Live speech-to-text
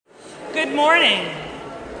Good morning.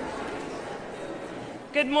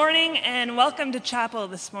 Good morning and welcome to chapel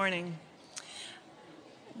this morning.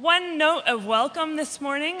 One note of welcome this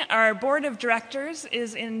morning, our board of directors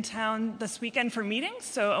is in town this weekend for meetings,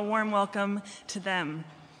 so a warm welcome to them.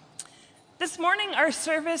 This morning our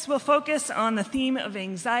service will focus on the theme of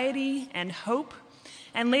anxiety and hope,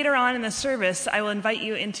 and later on in the service I will invite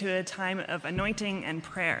you into a time of anointing and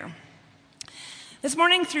prayer. This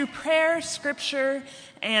morning, through prayer, scripture,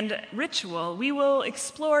 and ritual, we will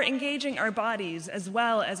explore engaging our bodies as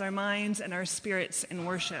well as our minds and our spirits in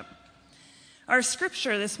worship. Our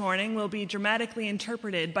scripture this morning will be dramatically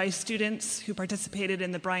interpreted by students who participated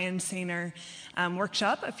in the Brian Sainer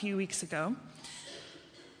workshop a few weeks ago.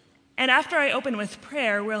 And after I open with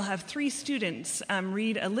prayer, we'll have 3 students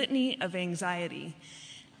read a litany of anxiety.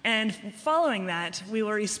 And following that, we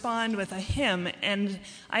will respond with a hymn, and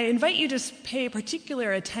I invite you to pay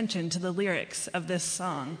particular attention to the lyrics of this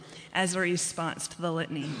song as a response to the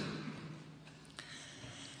litany.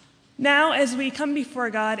 Now, as we come before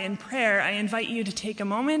God in prayer, I invite you to take a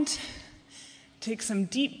moment, take some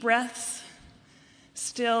deep breaths,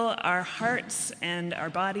 still our hearts and our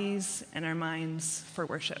bodies and our minds for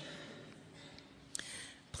worship.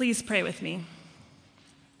 Please pray with me.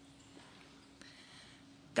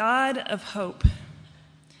 God of hope,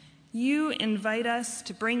 you invite us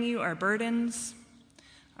to bring you our burdens,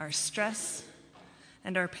 our stress,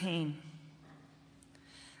 and our pain.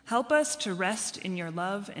 Help us to rest in your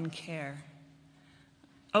love and care.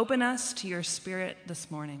 Open us to your Spirit this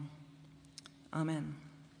morning. Amen.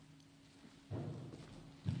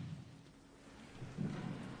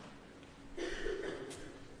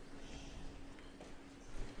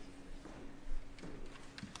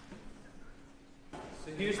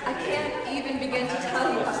 I can't even begin to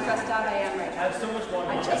tell you how stressed out I am right now. I have so much more.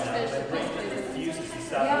 I just finished the presentation.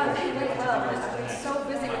 Yeah, they went well. I've been so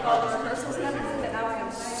busy with all the rehearsals and everything that now I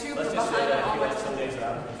am super behind on all my school.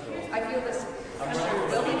 I feel this pressure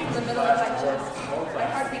building from the middle of my chest. My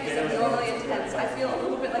heartbeat is abnormally intense. I feel a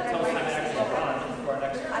little bit like I'm ready to slow down.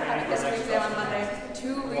 I have a history exam on Monday,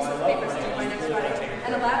 2 research papers due by next Friday,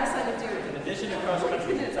 and a lab assignment due. In addition to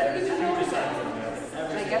cross-country, I don't even know what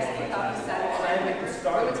I guess the top is Saturday. Women's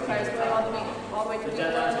choir is playing all the way to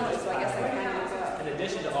Illinois, so I guess I kind of in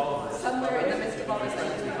addition to all of this, somewhere in the midst of all this, I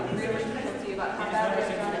feel really guilty about how badly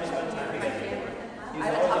I've done it to my family. I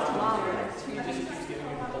haven't talked to Mom for like 2 weeks.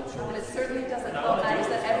 But it certainly doesn't help matters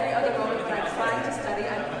that every other moment when I'm trying to study,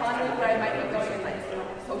 I'm pondering where I might be going in life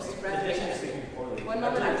post-graduation. One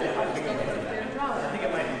moment I think I'll just go to a career in drama, and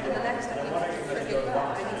the next I think, forget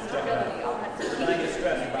that, I need stability, I'll have to keep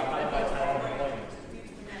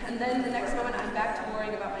and then the next moment, I'm back to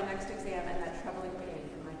worrying about my next exam and that troubling pain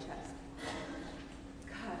in my chest.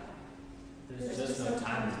 God. There's just no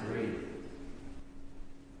time to breathe.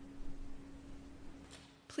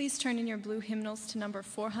 Please turn in your blue hymnals to number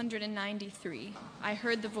 493. I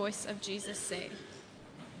heard the voice of Jesus say.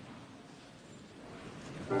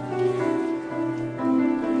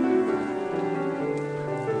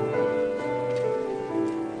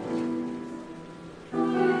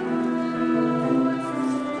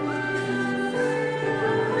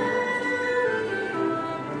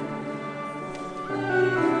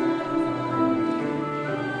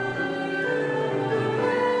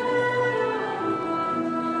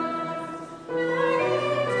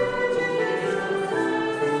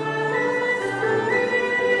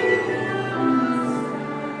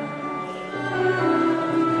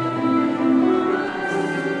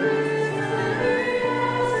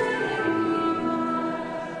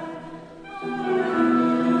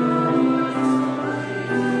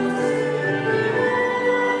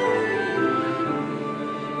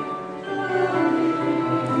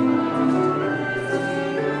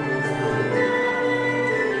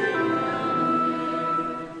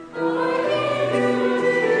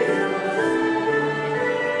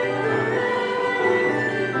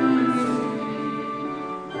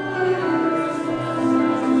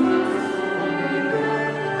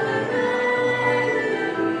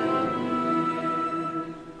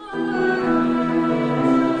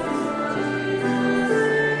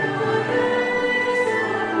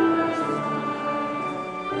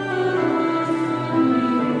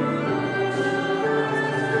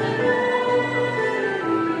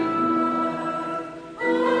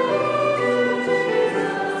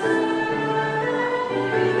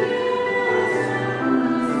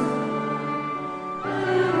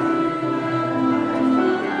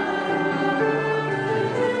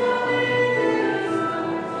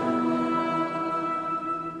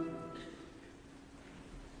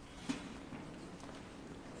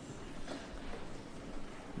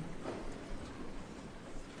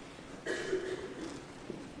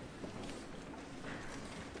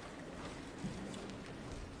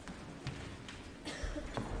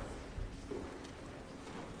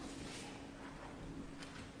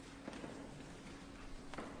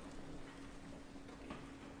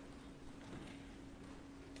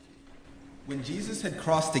 When Jesus had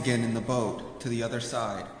crossed again in the boat to the other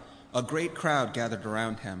side, a great crowd gathered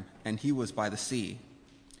around him, and he was by the sea.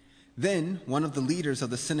 Then one of the leaders of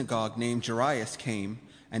the synagogue named Jairus came,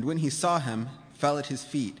 and when he saw him, fell at his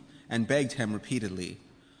feet and begged him repeatedly,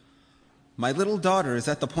 "My little daughter is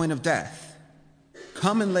at the point of death.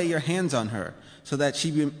 Come and lay your hands on her, so that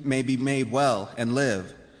she may be made well and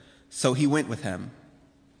live." So he went with him.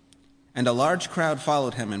 And a large crowd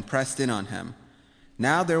followed him and pressed in on him.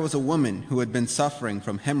 Now there was a woman who had been suffering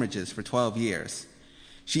from hemorrhages for 12 years.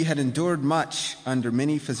 She had endured much under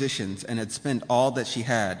many physicians and had spent all that she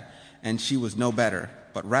had, and she was no better,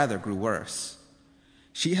 but rather grew worse.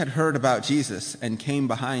 She had heard about Jesus and came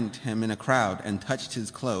behind him in a crowd and touched his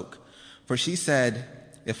cloak. For she said,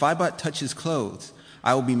 "If I but touch his clothes,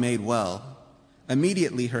 I will be made well."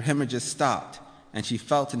 Immediately her hemorrhages stopped, and she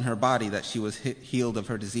felt in her body that she was healed of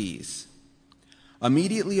her disease.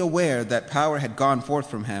 Immediately aware that power had gone forth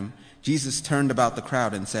from him, Jesus turned about the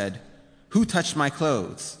crowd and said, "Who touched my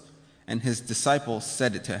clothes?" And his disciples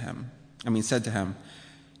said to him,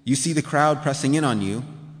 "You see the crowd pressing in on you.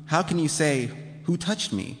 How can you say, 'Who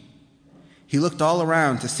touched me?'" He looked all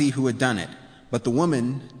around to see who had done it, but the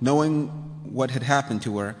woman, knowing what had happened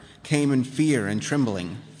to her, came in fear and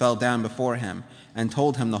trembling, fell down before him, and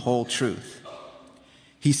told him the whole truth.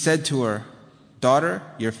 He said to her, "Daughter,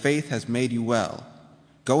 your faith has made you well.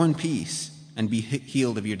 Go in peace and be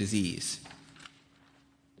healed of your disease."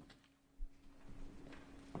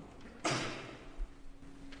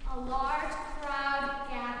 A large crowd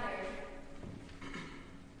gathered.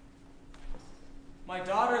 My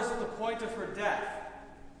daughter is at the point of her death.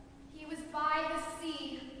 He was by the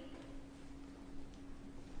sea.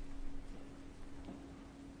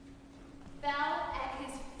 Fell at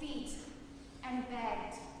his feet and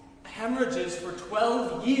begged. Hemorrhages for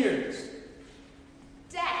 12 years.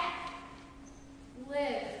 Death.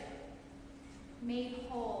 Live. Made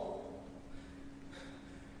whole.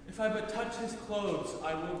 If I but touch his clothes,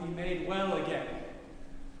 I will be made well again.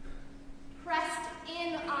 Pressed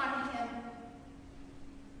in on him.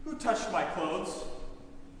 Who touched my clothes?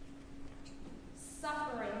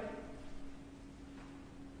 Suffering.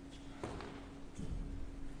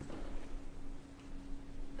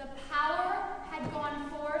 The power had gone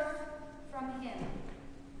forth from him.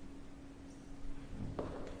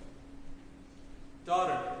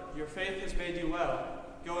 Daughter, your faith has made you well.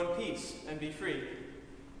 Go in peace and be free.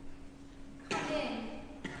 Come in.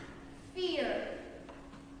 Fear.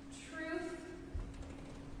 Truth.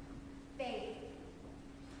 Faith.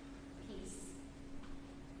 Peace.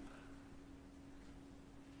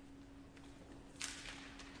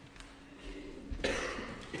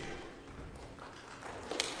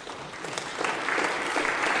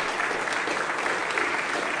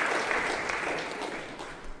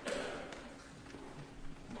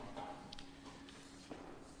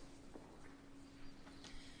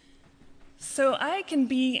 So I can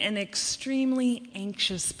be an extremely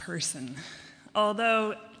anxious person,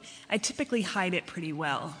 although I typically hide it pretty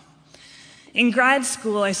well. In grad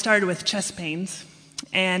school, I started with chest pains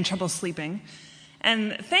and trouble sleeping,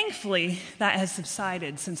 and thankfully that has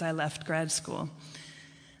subsided since I left grad school.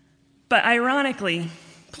 But ironically,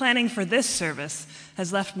 planning for this service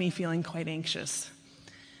has left me feeling quite anxious.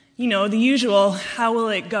 You know, the usual how will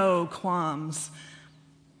it go qualms.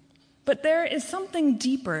 But there is something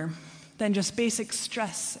deeper than just basic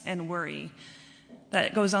stress and worry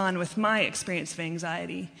that goes on with my experience of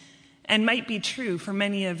anxiety, and might be true for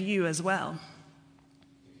many of you as well.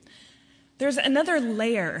 There's another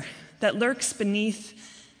layer that lurks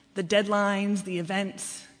beneath the deadlines, the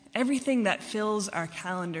events, everything that fills our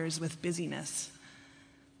calendars with busyness.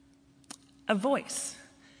 A voice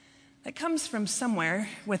that comes from somewhere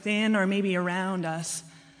within or maybe around us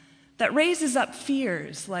that raises up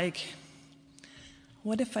fears like,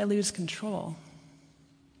 what if I lose control?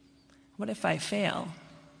 What if I fail?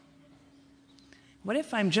 What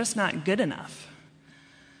if I'm just not good enough?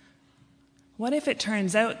 What if it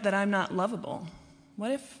turns out that I'm not lovable? What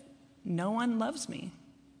if no one loves me?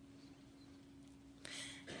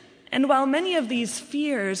 And while many of these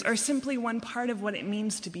fears are simply one part of what it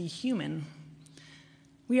means to be human,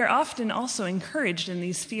 we are often also encouraged in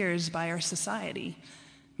these fears by our society.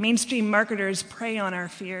 Mainstream marketers prey on our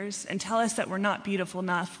fears and tell us that we're not beautiful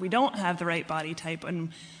enough, we don't have the right body type,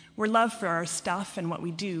 and we're loved for our stuff and what we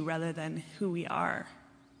do rather than who we are.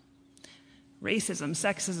 Racism,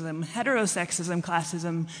 sexism, heterosexism,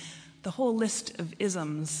 classism, the whole list of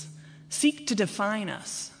isms seek to define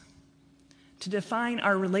us, to define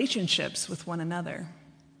our relationships with one another.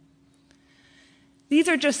 These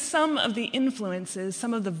are just some of the influences,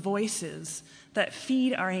 some of the voices that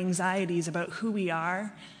feed our anxieties about who we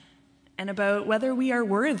are and about whether we are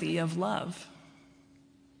worthy of love.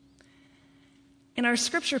 In our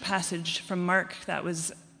scripture passage from Mark that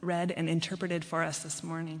was read and interpreted for us this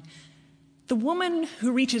morning, the woman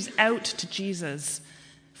who reaches out to Jesus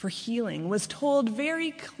for healing was told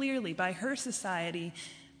very clearly by her society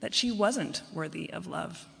that she wasn't worthy of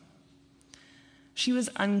love. She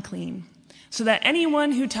was unclean, so that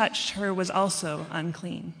anyone who touched her was also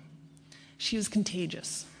unclean. She was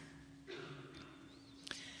contagious.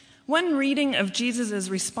 One reading of Jesus'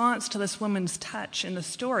 response to this woman's touch in the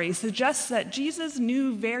story suggests that Jesus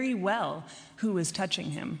knew very well who was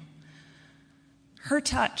touching him. Her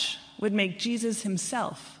touch would make Jesus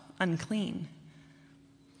himself unclean.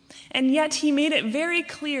 And yet he made it very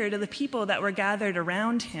clear to the people that were gathered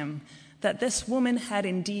around him that this woman had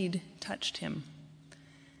indeed touched him.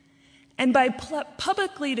 And by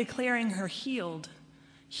publicly declaring her healed,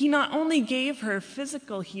 he not only gave her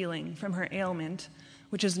physical healing from her ailment,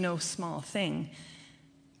 which is no small thing,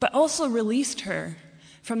 but also released her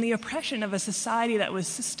from the oppression of a society that was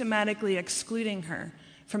systematically excluding her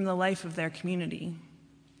from the life of their community.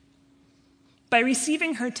 By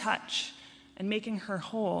receiving her touch and making her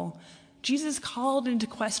whole, Jesus called into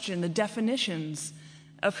question the definitions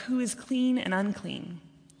of who is clean and unclean,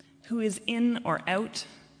 who is in or out,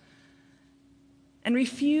 and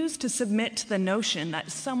refused to submit to the notion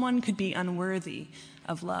that someone could be unworthy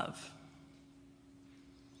of love.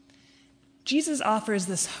 Jesus offers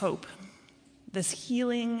this hope, this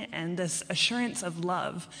healing, and this assurance of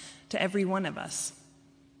love to every one of us.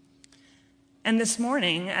 And this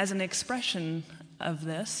morning, as an expression of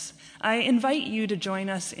this, I invite you to join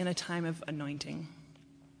us in a time of anointing.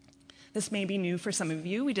 This may be new for some of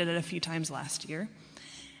you. We did it a few times last year.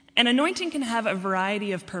 And anointing can have a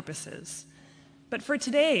variety of purposes. But for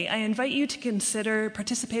today, I invite you to consider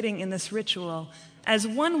participating in this ritual as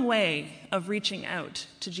one way of reaching out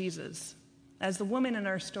to Jesus, as the woman in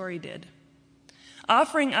our story did.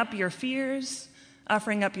 Offering up your fears,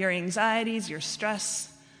 offering up your anxieties, your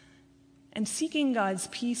stress, and seeking God's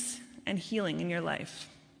peace and healing in your life.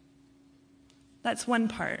 That's one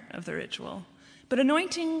part of the ritual. But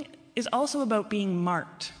anointing is also about being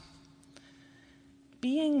marked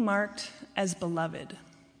as beloved.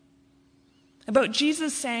 About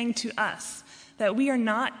Jesus saying to us that we are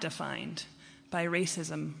not defined by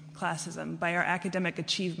racism, classism, by our academic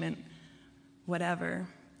achievement, whatever,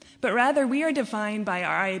 but rather we are defined by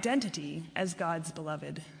our identity as God's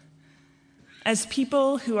beloved, as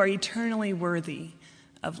people who are eternally worthy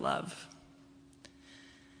of love.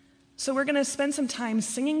 So we're going to spend some time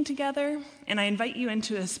singing together, and I invite you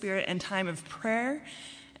into a spirit and time of prayer.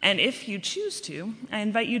 And if you choose to, I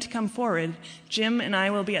invite you to come forward. Jim and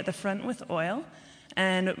I will be at the front with oil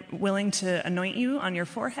and willing to anoint you on your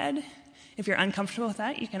forehead. If you're uncomfortable with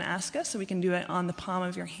that, you can ask us, so we can do it on the palm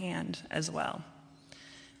of your hand as well.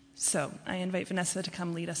 So I invite Vanessa to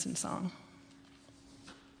come lead us in song.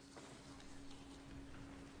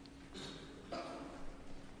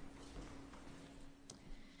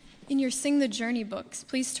 In your Sing the Journey books,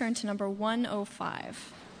 please turn to number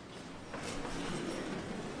 105.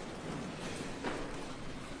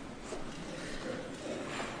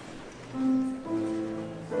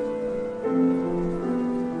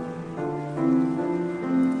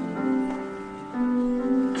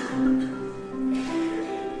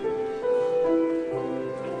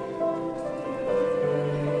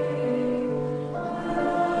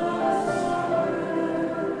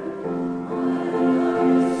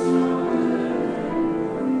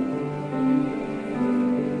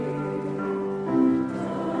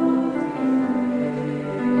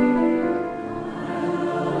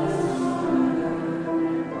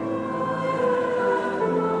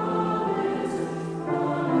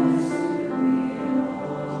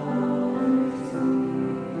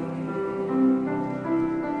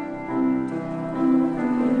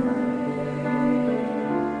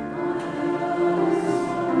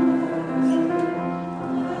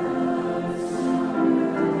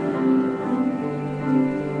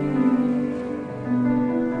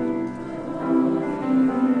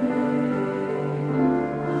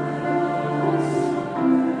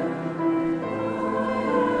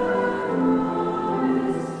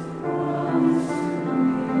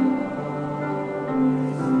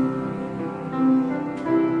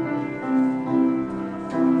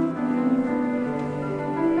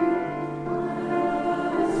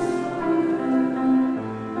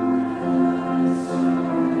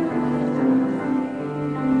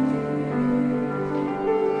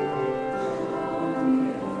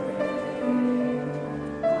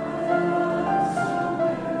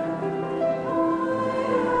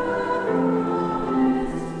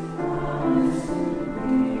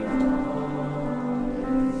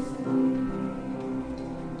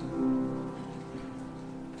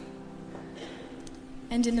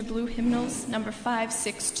 in the blue hymnals, number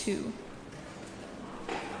 562.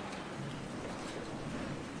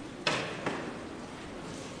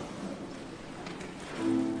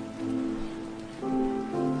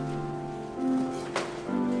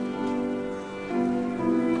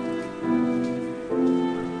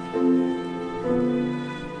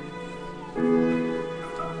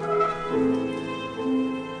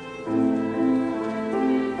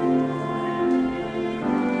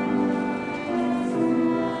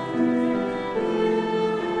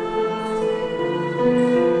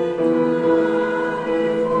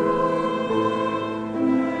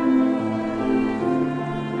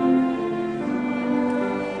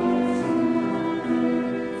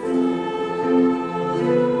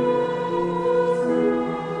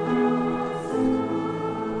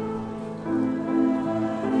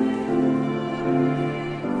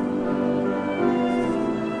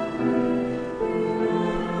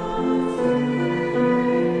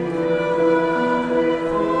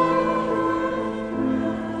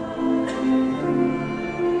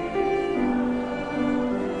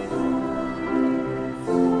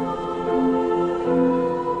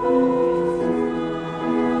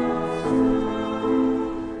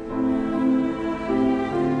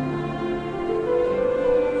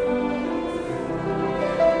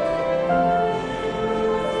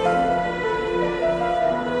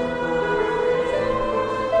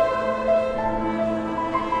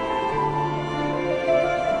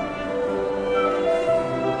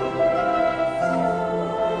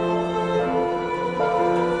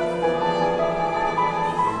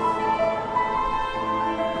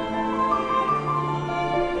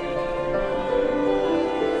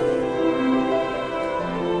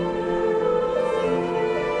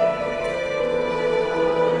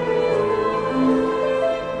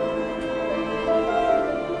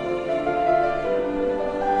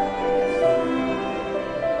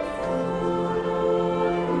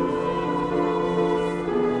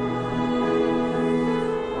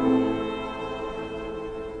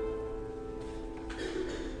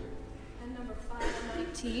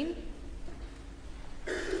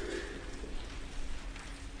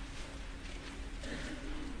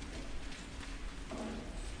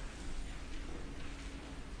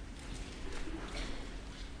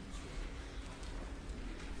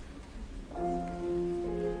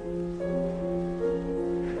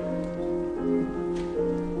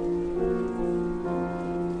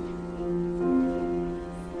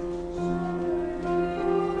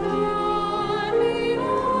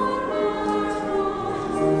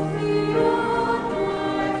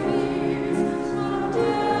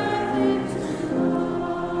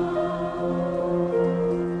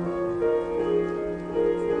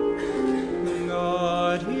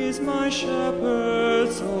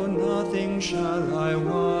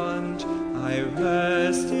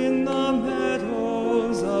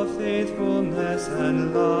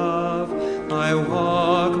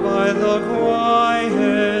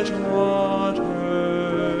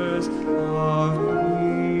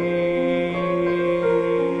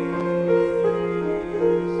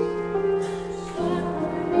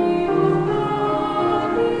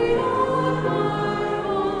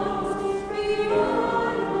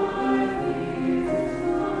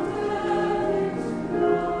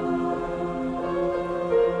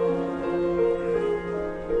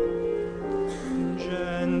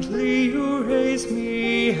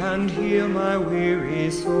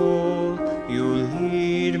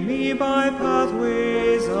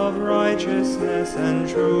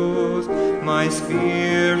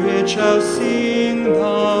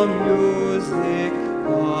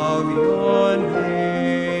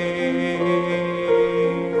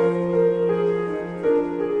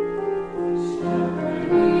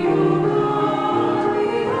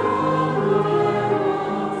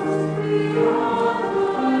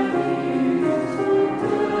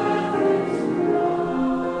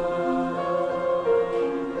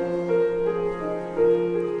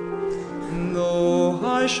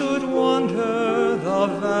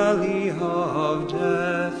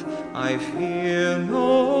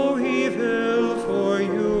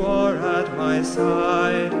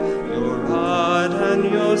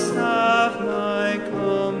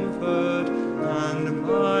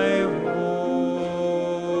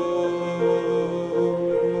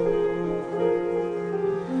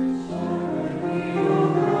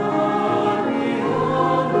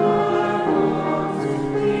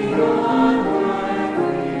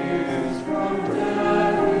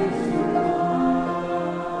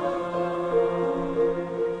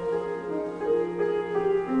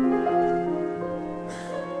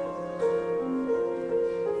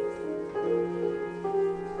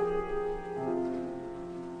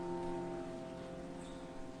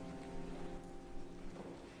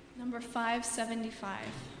 Number 575,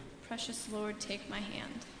 Precious Lord, Take My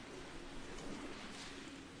Hand.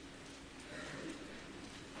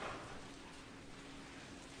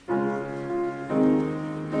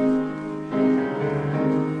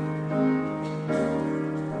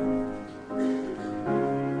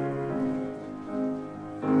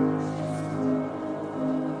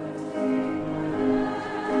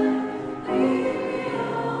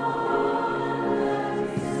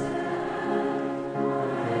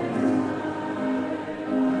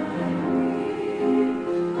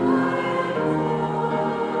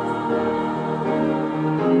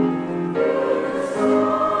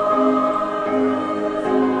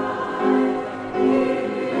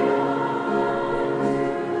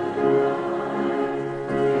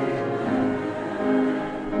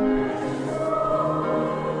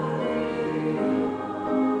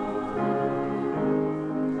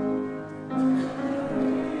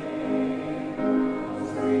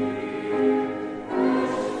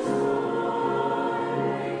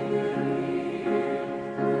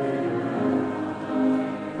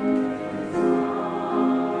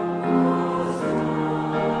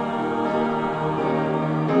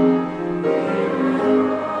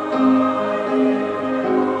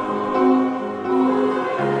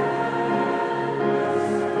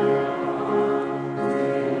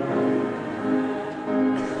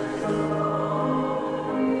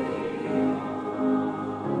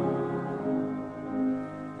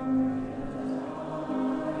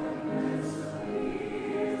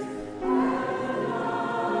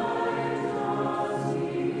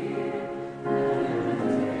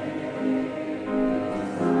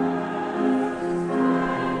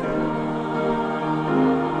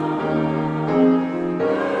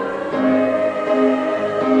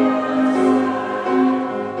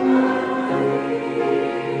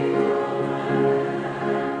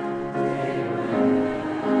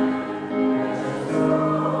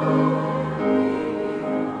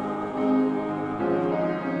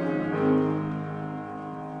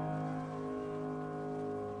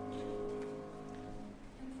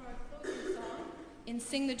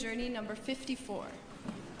 Sing the Journey, number 54,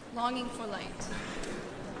 Longing for Light.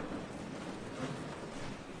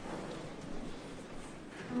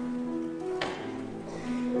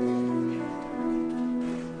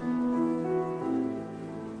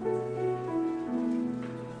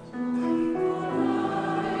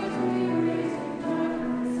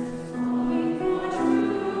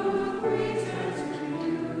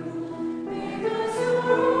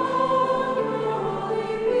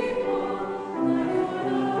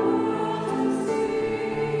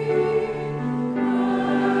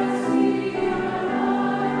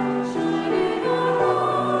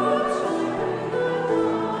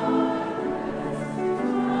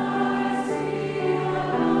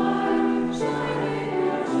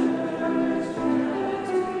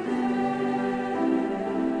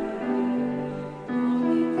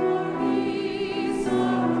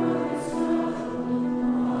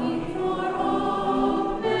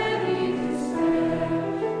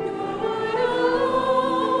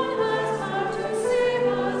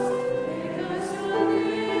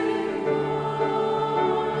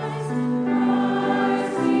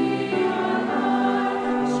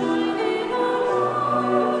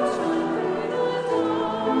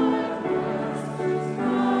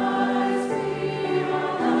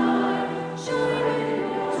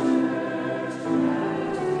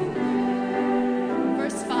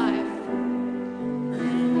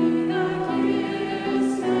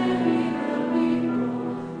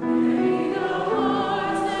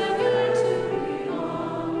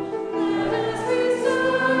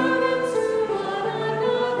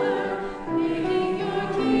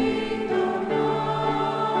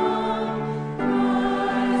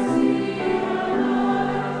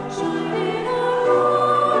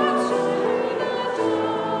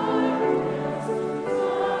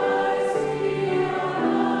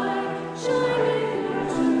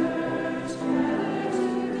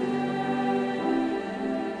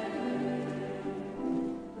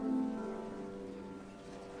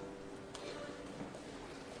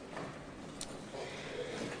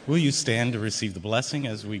 Will you stand to receive the blessing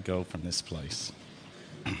as we go from this place?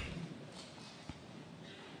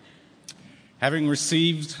 Having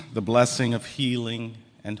received the blessing of healing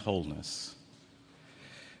and wholeness,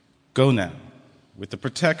 go now with the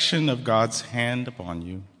protection of God's hand upon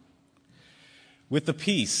you, with the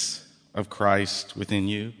peace of Christ within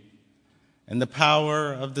you, and the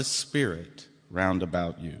power of the Spirit round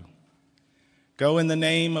about you. Go in the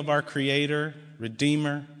name of our Creator,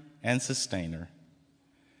 Redeemer, and Sustainer.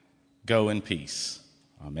 Go in peace.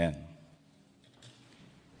 Amen.